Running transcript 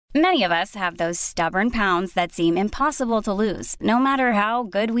Many of us have those stubborn pounds that seem impossible to lose, no matter how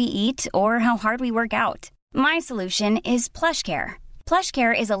good we eat or how hard we work out. My solution is PlushCare.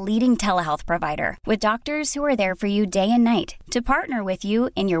 PlushCare is a leading telehealth provider with doctors who are there for you day and night to partner with you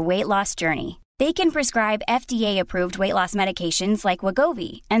in your weight loss journey. They can prescribe FDA-approved weight loss medications like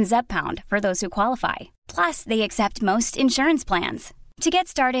Wegovy and Zepbound for those who qualify. Plus, they accept most insurance plans. To get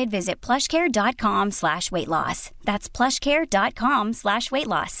started, visit plushcare.com/weightloss. That's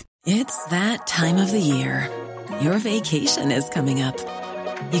plushcare.com/weightloss. It's that time of the year. Your vacation is coming up.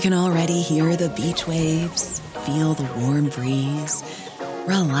 You can already hear the beach waves, feel the warm breeze,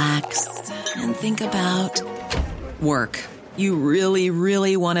 relax, and think about work. You really,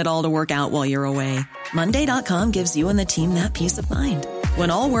 really want it all to work out while you're away. Monday.com gives you and the team that peace of mind. When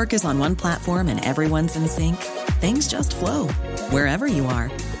all work is on one platform and everyone's in sync, things just flow. Wherever you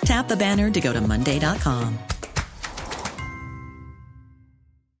are, tap the banner to go to Monday.com.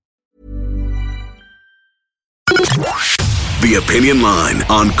 The Opinion Line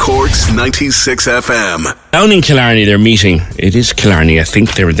on Cork's 96 FM. Down in Killarney, they're meeting. It is Killarney, I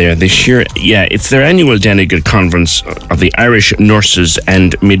think they were there this year. Yeah, it's their annual delegate conference of the Irish Nurses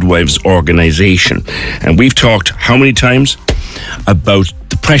and Midwives Organisation. And we've talked how many times about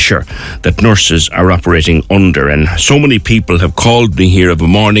the pressure that nurses are operating under, and so many people have called me here of a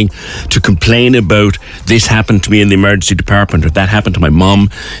morning to complain about this happened to me in the emergency department, or that happened to my mum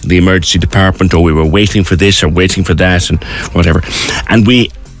in the emergency department, or we were waiting for this or waiting for that and whatever. And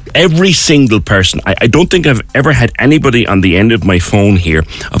every single person, I don't think I've ever had anybody on the end of my phone here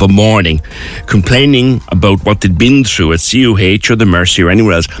of a morning complaining about what they'd been through at CUH or the Mercy or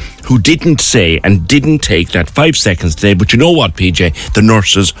anywhere else, who didn't say and didn't take that 5 seconds today. But you know what, PJ? The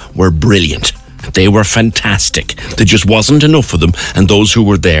nurses were brilliant. They were fantastic. There just wasn't enough of them, and those who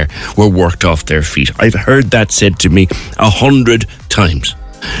were there were worked off their feet. I've heard that said to me 100 times.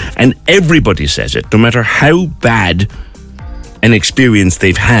 And everybody says it, no matter how bad an experience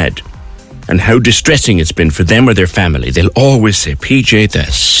they've had and how distressing it's been for them or their family. They'll always say, PJ, the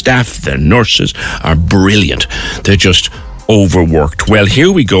staff, the nurses are brilliant. They're just overworked. Well,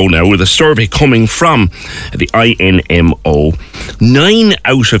 here we go now with a survey coming from the INMO. 9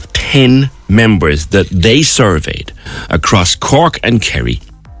 out of 10 members that they surveyed across Cork and Kerry,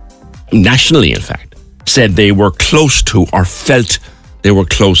 nationally in fact, said they were close to or felt they were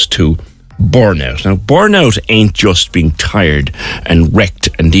close to burnout. Now, burnout ain't just being tired and wrecked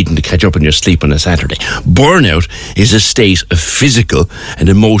and needing to catch up on your sleep on a Saturday. Burnout is a state of physical and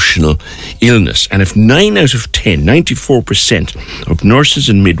emotional illness. And if 9 out of 10, 94% of nurses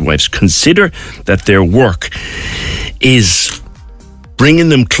and midwives consider that their work is bringing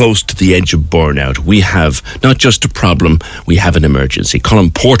them close to the edge of burnout, we have not just a problem, we have an emergency. Colin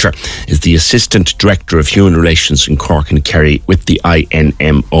Porter is the Assistant Director of Human Relations in Cork and Kerry with the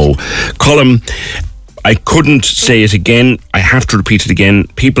INMO. Colin, I couldn't say it again. I have to repeat it again.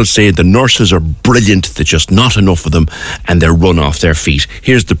 People say the nurses are brilliant, there's just not enough of them, and they're run off their feet.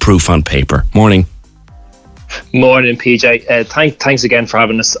 Here's the proof on paper. Morning. Morning, PJ. Thanks again for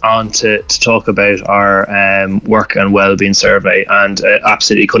having us on to talk about our work and wellbeing survey, and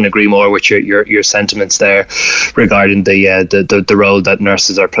absolutely couldn't agree more with your sentiments there regarding the role that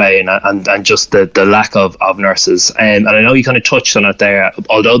nurses are playing and just the lack of nurses. And I know you kind of touched on it there.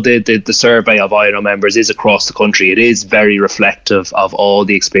 Although the survey of INO members is across the country, it is very reflective of all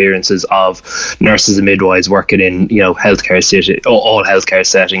the experiences of nurses and midwives working in all healthcare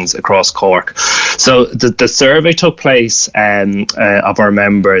settings across Cork. So the survey took place of our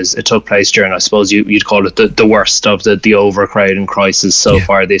members. It took place during, I suppose you'd call it the worst of the overcrowding crisis so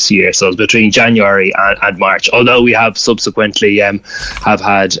far this year. So it's between January and March. Although we have subsequently have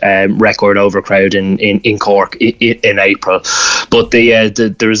had record overcrowding in Cork in April, but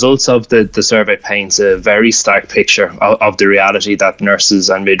the results of the survey paints a very stark picture of the reality that nurses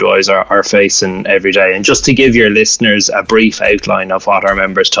and midwives are facing every day. And just to give your listeners a brief outline of what our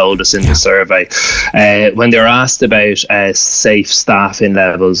members told us in the survey, when they were asked about safe staffing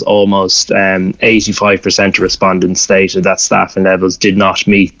levels, almost 85% of respondents stated that staffing levels did not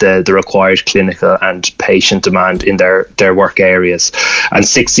meet the required clinical and patient demand in their work areas. And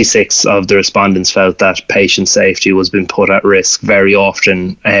 66 of the respondents felt that patient safety was being put at risk very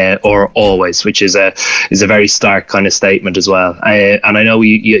often or always, which is a very stark kind of statement as well. And I know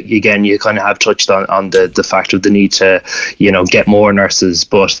you kind of have touched on the fact of the need to get more nurses,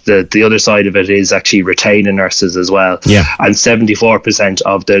 but the other side of it is actually retaining training nurses as well. Yeah. And 74%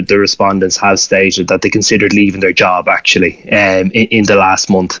 of the respondents have stated that they considered leaving their job actually in the last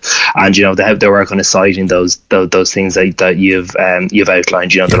month. And they were kind of citing those things that you've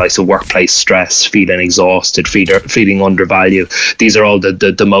outlined. The likes of workplace stress, feeling exhausted, feeling undervalued. These are all the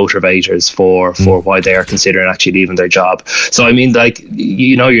motivators for why they are considering actually leaving their job. So I mean, like,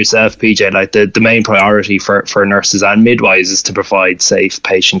 yourself, PJ, like the main priority for nurses and midwives is to provide safe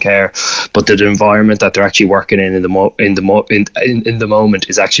patient care, but the environment that they're actually working in the moment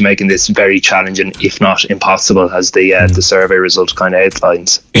is actually making this very challenging, if not impossible, as the survey result kind of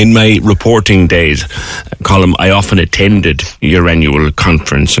outlines. In my reporting days, Colm, I often attended your annual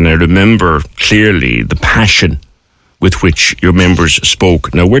conference, and I remember clearly the passion with which your members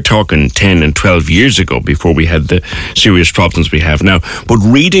spoke. Now, we're talking 10 and 12 years ago, before we had the serious problems we have now. But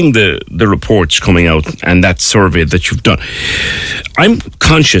reading the reports coming out and that survey that you've done, I'm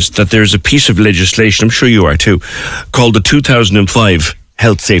conscious that there's a piece of legislation, I'm sure you are too, called the 2005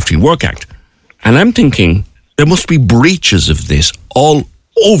 Health Safety Work Act. And I'm thinking there must be breaches of this all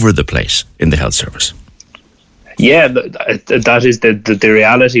over the place in the health service. Yeah, that is the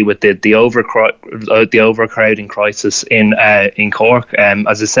reality with the overcrowding crisis in Cork.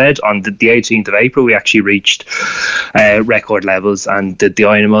 As I said, on the 18th of April, we actually reached record levels, and the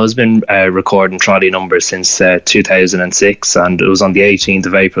INMO has been recording trolley numbers since 2006, and it was on the 18th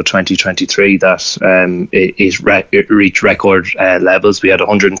of April 2023 that it reached record levels. We had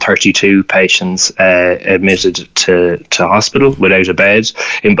 132 patients admitted to hospital without a bed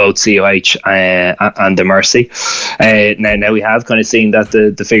in both COH and the Mercy. Now we have kind of seen that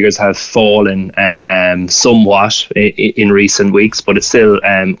the figures have fallen somewhat in recent weeks, but it's still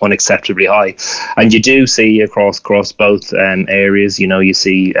unacceptably high. And you do see across both areas, you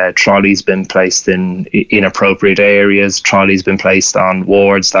see trolleys been placed in inappropriate areas, trolleys been placed on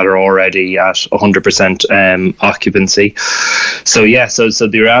wards that are already at 100% occupancy. So yeah, so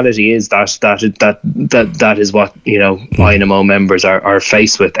the reality is that is what INMO members are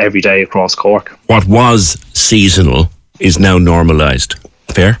faced with every day across Cork. What was seasonal is now normalised.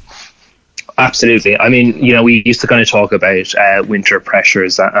 Fair? Absolutely. I mean, we used to kind of talk about winter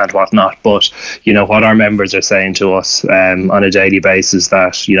pressures and whatnot, but, what our members are saying to us on a daily basis,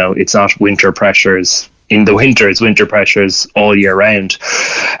 that, it's not winter pressures in the winter, it's winter pressures all year round.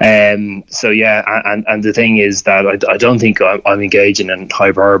 So yeah, and the thing is that I don't think I'm engaging in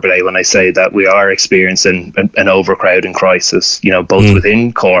hyperbole when I say that we are experiencing an overcrowding crisis, both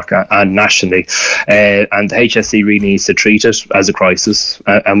within Cork and nationally. And the HSE really needs to treat it as a crisis,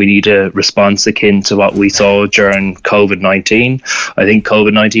 and we need a response akin to what we saw during COVID-19. I think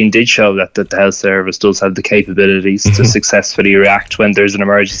COVID-19 did show that the health service does have the capabilities to successfully react when there's an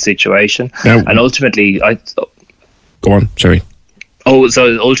emergency situation. And ultimately, go on, sorry.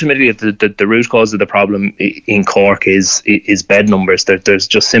 So ultimately, the root cause of the problem in Cork is bed numbers. There's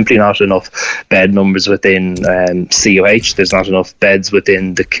just simply not enough bed numbers within COH. There's not enough beds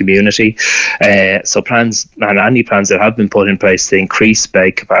within the community. So plans, and any plans that have been put in place to increase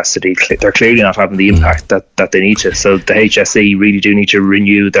bed capacity, they're clearly not having the impact that they need to. So the HSE really do need to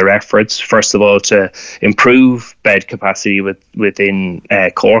renew their efforts, first of all, to improve bed capacity within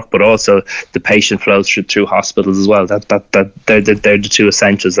Cork, but also the patient flows through hospitals as well. They're the two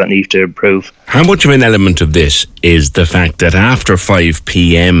essentials that need to improve. How much of an element of this is the fact that after 5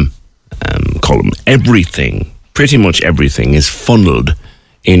 p.m, Colm, pretty much everything is funneled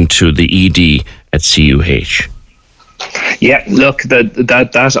into the ED at CUH? Yeah, look,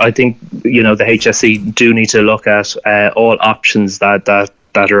 that I think, the HSE do need to look at all options that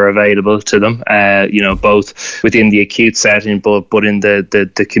are available to them, both within the acute setting, but in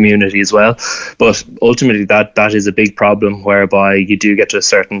the community as well. But ultimately, that is a big problem, whereby you do get to a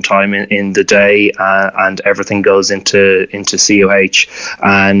certain time in the day, and everything goes into COH,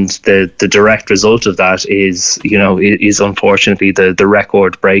 and the direct result of that is unfortunately the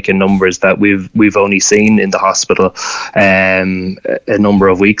record-breaking numbers that we've only seen in the hospital a number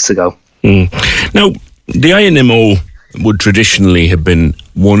of weeks ago. Now, the INMO would traditionally have been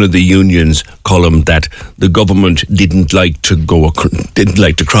one of the unions, Colm, that the government didn't like to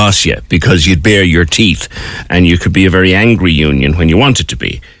cross you, because you'd bare your teeth and you could be a very angry union when you wanted to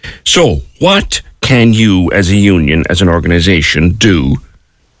be. So what can you as a union, as an organisation, do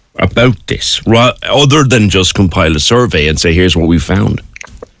about this, other than just compile a survey and say, here's what we found?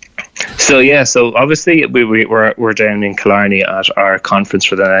 So obviously we're down in Killarney at our conference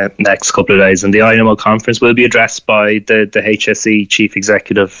for the next couple of days, and the INMO conference will be addressed by the HSE Chief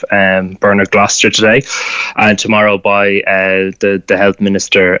Executive Bernard Gloucester today, and tomorrow by the Health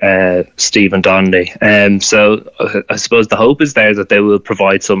Minister Stephen Donnelly. So I suppose the hope is there that they will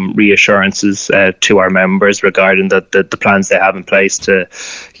provide some reassurances to our members regarding the plans they have in place to,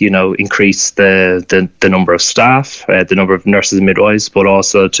 increase the number of staff, the number of nurses and midwives, but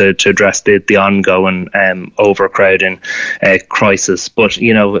also to address the ongoing overcrowding crisis. But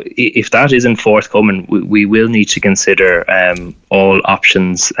if that isn't forthcoming, we will need to consider all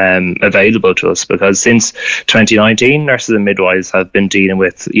options available to us, because since 2019 nurses and midwives have been dealing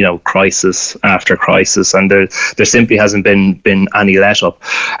with crisis after crisis, and there simply hasn't been any let up,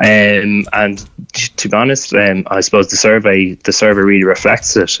 and to be honest, I suppose the survey really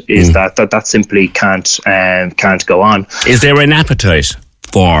reflects it, is that simply can't go on. Is there an appetite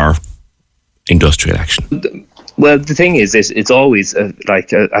for industrial action? Well, the thing is, it's always as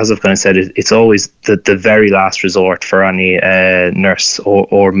I've kind of said, it's always the very last resort for any nurse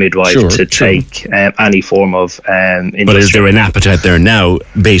or midwife to take any form of industry. But is there an appetite there now,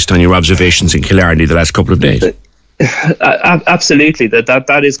 based on your observations in Killarney the last couple of days? Absolutely,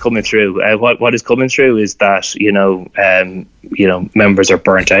 that is coming through. What is coming through is that members are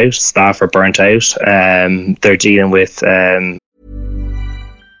burnt out, staff are burnt out. They're dealing with.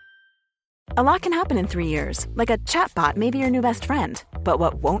 A lot can happen in 3 years, like a chatbot may be your new best friend. But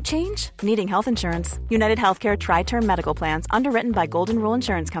what won't change? Needing health insurance. United Healthcare Tri-Term Medical Plans, underwritten by Golden Rule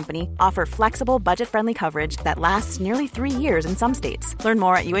Insurance Company, offer flexible, budget-friendly coverage that lasts nearly 3 years in some states. Learn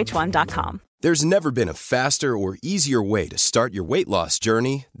more at uh1.com. There's never been a faster or easier way to start your weight loss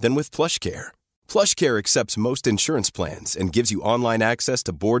journey than with PlushCare. PlushCare accepts most insurance plans and gives you online access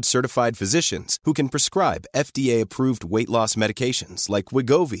to board-certified physicians who can prescribe FDA-approved weight loss medications like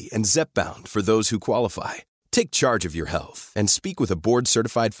Wegovy and Zepbound for those who qualify. Take charge of your health and speak with a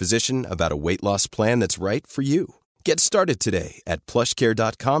board-certified physician about a weight loss plan that's right for you. Get started today at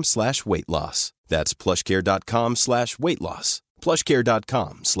plushcare.com/weightloss. That's plushcare.com/weightloss.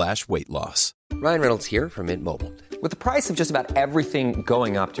 plushcare.com/weightloss. Ryan Reynolds here from Mint Mobile. With the price of just about everything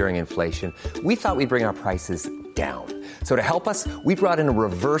going up during inflation, we thought we'd bring our prices down. So to help us, we brought in a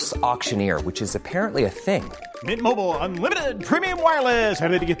reverse auctioneer, which is apparently a thing. Mint Mobile Unlimited Premium Wireless. How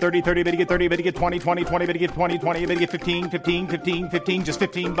to get 30, 30, bit to get 30, bit to get 20, 20, 20, bit to get 20, 20, bit to get 15, 15, 15, 15, just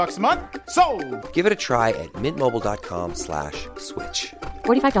 $15 a month? Sold! Give it a try at mintmobile.com/switch.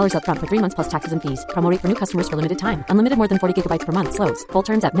 $45 up front for 3 months plus taxes and fees. Promo rate for new customers for limited time. Unlimited more than 40 gigabytes per month. Slows full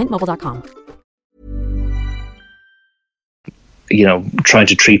terms at mintmobile.com. Trying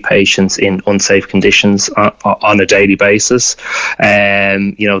to treat patients in unsafe conditions on a daily basis.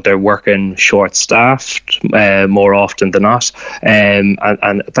 They're working short-staffed more often than not. And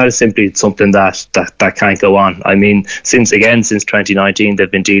that is simply something that can't go on. I mean, since 2019, they've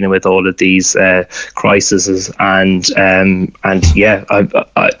been dealing with all of these crises, and I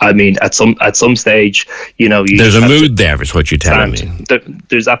mean, at some stage, there's a mood there, is what you're telling me.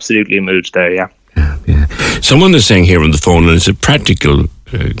 There's absolutely a mood there, yeah. Yeah. Someone is saying here on the phone, and it's a practical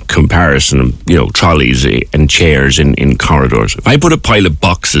comparison of trolleys and chairs in corridors. If I put a pile of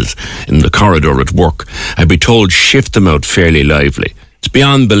boxes in the corridor at work, I'd be told shift them out fairly lively. It's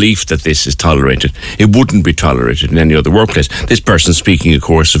beyond belief that this is tolerated. It wouldn't be tolerated in any other workplace. This person's speaking, of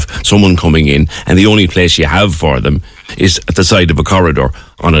course, of someone coming in and the only place you have for them is at the side of a corridor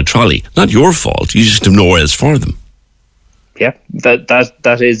on a trolley. Not your fault. You just have nowhere else for them. Yeah,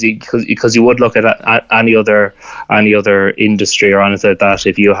 that is because you would look at any other industry or anything like that.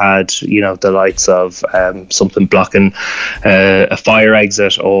 If you had the likes of something blocking a fire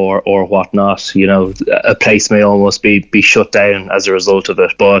exit or whatnot, a place may almost be shut down as a result of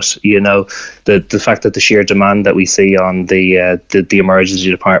it. But the fact that the sheer demand that we see on the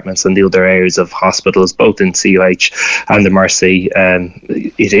emergency departments and the other areas of hospitals, both in CUH and the Mercy,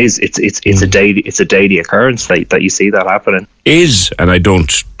 it's a daily occurrence that you see that happening. And I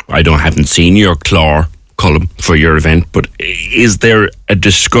haven't seen your claw column for your event, but is there a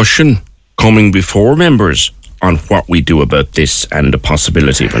discussion coming before members on what we do about this and the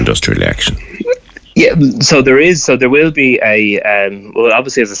possibility of industrial action? Yeah, so there is. So there will be well,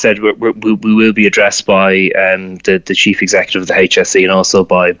 obviously, as I said, we will be addressed by the chief executive of the HSE and also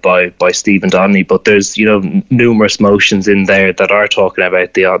by Stephen Donnelly. But there's numerous motions in there that are talking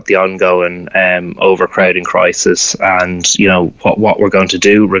about the ongoing overcrowding crisis and what we're going to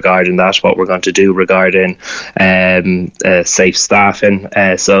do regarding that, what we're going to do regarding safe staffing.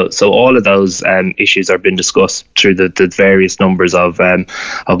 So all of those issues are being discussed through the various numbers of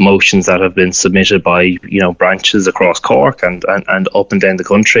motions that have been submitted by branches across Cork and up and down the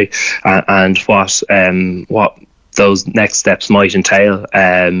country, and what those next steps might entail,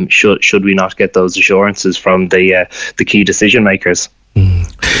 should we not get those assurances from the key decision makers.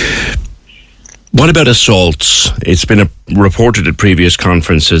 What about assaults? It's been reported at previous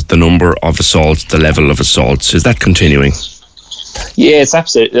conferences, the number of assaults, the level of assaults. Is that continuing? Yeah, it's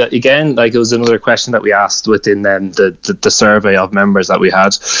absolutely. Again, it was another question that we asked within the survey of members that we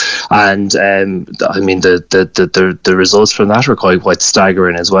had, and the results from that were quite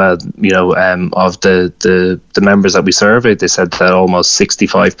staggering as well. Of the members that we surveyed, they said that almost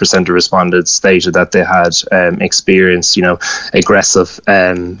 65% of respondents stated that they had experienced aggressive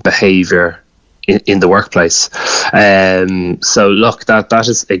behaviour in the workplace. So look, that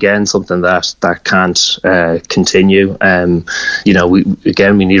is again something that can't continue. We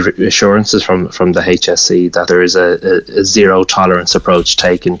need assurances from the HSE that there is a zero tolerance approach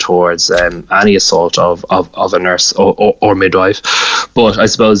taken towards any assault of a nurse or midwife. But I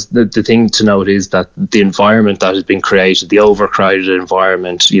suppose the thing to note is that the environment that has been created, the overcrowded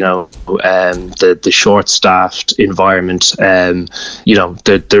environment, the short-staffed environment,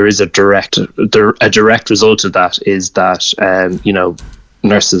 there is a direct result of that is that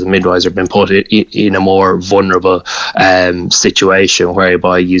nurses and midwives have been put in a more vulnerable situation,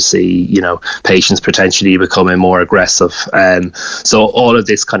 whereby you see patients potentially becoming more aggressive. So all of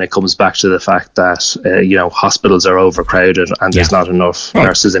this kind of comes back to the fact that hospitals are overcrowded and there's not enough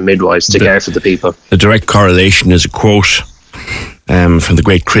nurses and midwives to care for the people. The direct correlation is a quote from the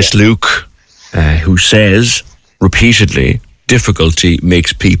great Chris Luke, who says repeatedly, difficulty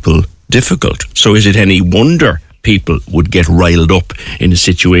makes people difficult. So is it any wonder people would get riled up in a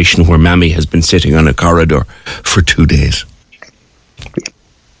situation where Mammy has been sitting on a corridor for 2 days?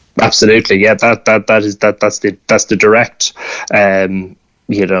 Absolutely, yeah. That's the direct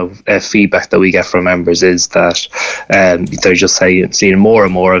feedback that we get from members, is that they're just seeing more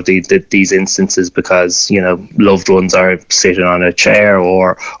and more of these instances because loved ones are sitting on a chair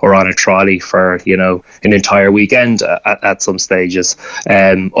or on a trolley for an entire weekend at some stages.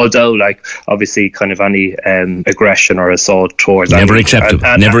 Although obviously kind of any aggression or assault towards never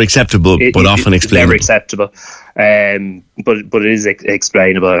acceptable, but often explainable. Never acceptable. But it is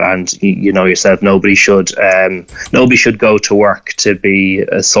explainable, and yourself, nobody should go to work to be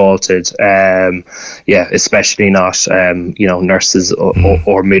assaulted, especially not nurses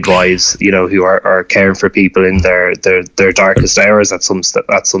or midwives who are caring for people in their darkest hours at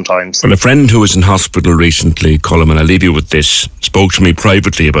sometimes. Well, a friend who was in hospital recently, Colm, and I'll leave you with this, spoke to me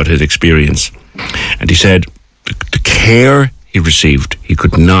privately about his experience, and he said the care he received he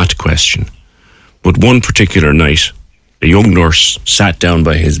could not question. But one particular night, a young nurse sat down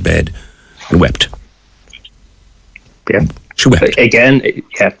by his bed and wept. Yeah. She wept. Again,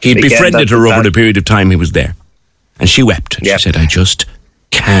 yeah. He'd befriended her over the period of time he was there. And she wept. And she said, I just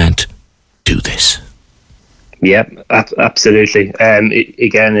can't do this. Yeah, absolutely.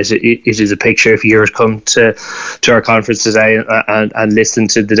 Again, it is a picture. If you were to come to our conference today and listen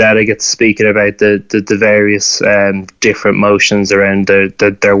to the delegates speaking about the various different motions around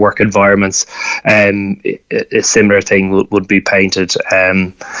their work environments, a similar thing would be painted.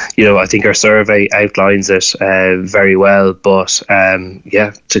 I think our survey outlines it very well. But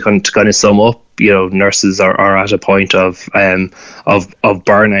to kind of sum up, nurses are at a point of burnout,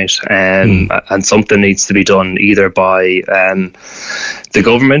 and something needs to be done either by the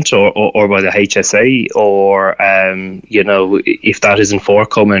government or by the HSA, or if that isn't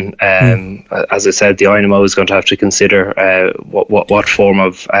forthcoming, as I said, the INMO is going to have to consider what form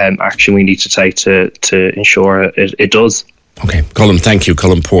of action we need to take to ensure it does. Okay, Colm, thank you.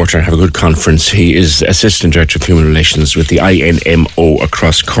 Colm Porter, have a good conference. He is Assistant Director of Human Relations with the INMO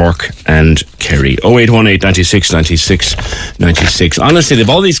across Cork and Kerry. 0818 96 96 96. Honestly, they've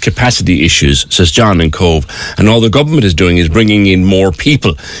all these capacity issues, says John in Cove, and all the government is doing is bringing in more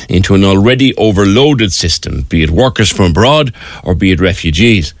people into an already overloaded system, be it workers from abroad or be it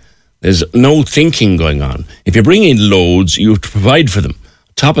refugees. There's no thinking going on. If you bring in loads, you have to provide for them.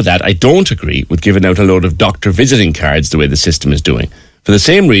 Top of that, I don't agree with giving out a load of doctor visiting cards the way the system is doing. For the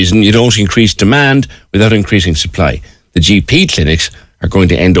same reason, you don't increase demand without increasing supply. The GP clinics are going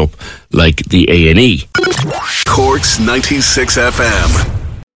to end up like the A&E. Cork's 96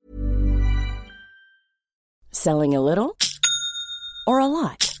 FM. Selling a little or a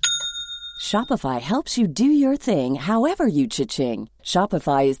lot? Shopify helps you do your thing however you cha-ching.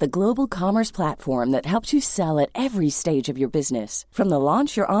 Shopify is the global commerce platform that helps you sell at every stage of your business. From the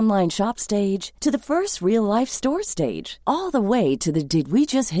launch your online shop stage to the first real life store stage, all the way to the did we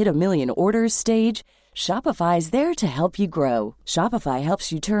just hit a million orders stage. Shopify is there to help you grow. Shopify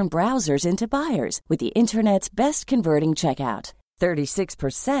helps you turn browsers into buyers with the internet's best converting checkout.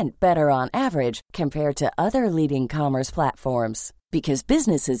 36% better on average compared to other leading commerce platforms. Because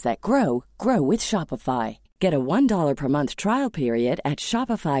businesses that grow, grow with Shopify. Get a $1 per month trial period at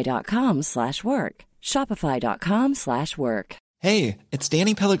shopify.com/work. Shopify.com/work. Hey, it's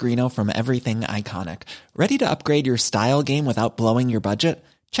Danny Pellegrino from Everything Iconic. Ready to upgrade your style game without blowing your budget?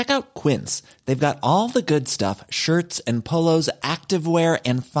 Check out Quince. They've got all the good stuff, shirts and polos, activewear,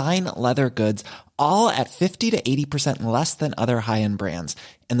 and fine leather goods, all at 50 to 80% less than other high-end brands.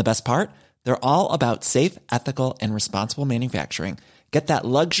 And the best part? They're all about safe, ethical, and responsible manufacturing. Get that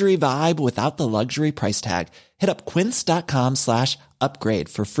luxury vibe without the luxury price tag. Hit up quince.com/upgrade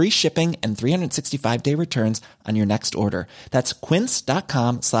for free shipping and 365-day returns on your next order. That's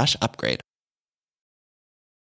quince.com/upgrade.